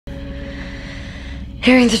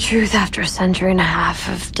Hearing the truth after a century and a half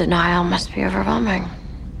of denial must be overwhelming.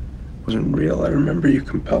 It wasn't real. I remember you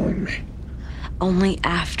compelling me. Only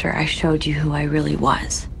after I showed you who I really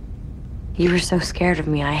was. You were so scared of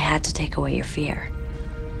me, I had to take away your fear.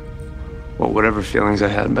 Well, whatever feelings I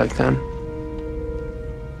had back then,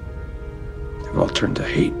 they've all turned to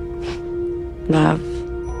hate. Love,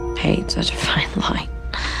 hate, such a fine line.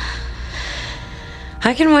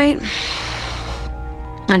 I can wait.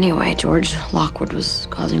 Anyway, George Lockwood was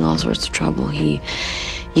causing all sorts of trouble. He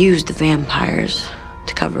used the vampires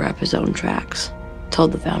to cover up his own tracks.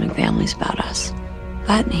 Told the founding families about us.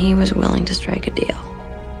 But he was willing to strike a deal.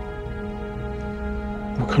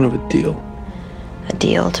 What kind of a deal? A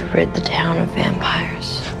deal to rid the town of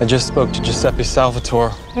vampires. I just spoke to Giuseppe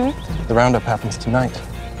Salvatore. The roundup happens tonight.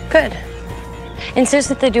 Good. Insist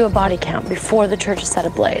that they do a body count before the church is set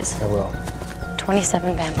ablaze. I will.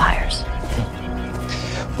 27 vampires.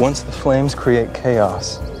 Once the flames create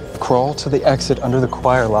chaos, crawl to the exit under the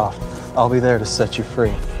choir loft. I'll be there to set you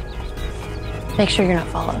free. Make sure you're not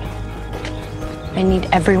followed. I need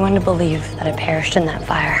everyone to believe that I perished in that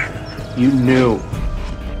fire. You knew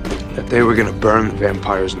that they were going to burn the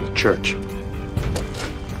vampires in the church.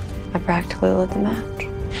 I practically lit them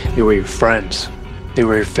out. They were your friends. They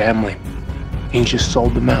were your family. And you just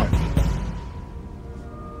sold them out.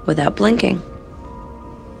 Without blinking.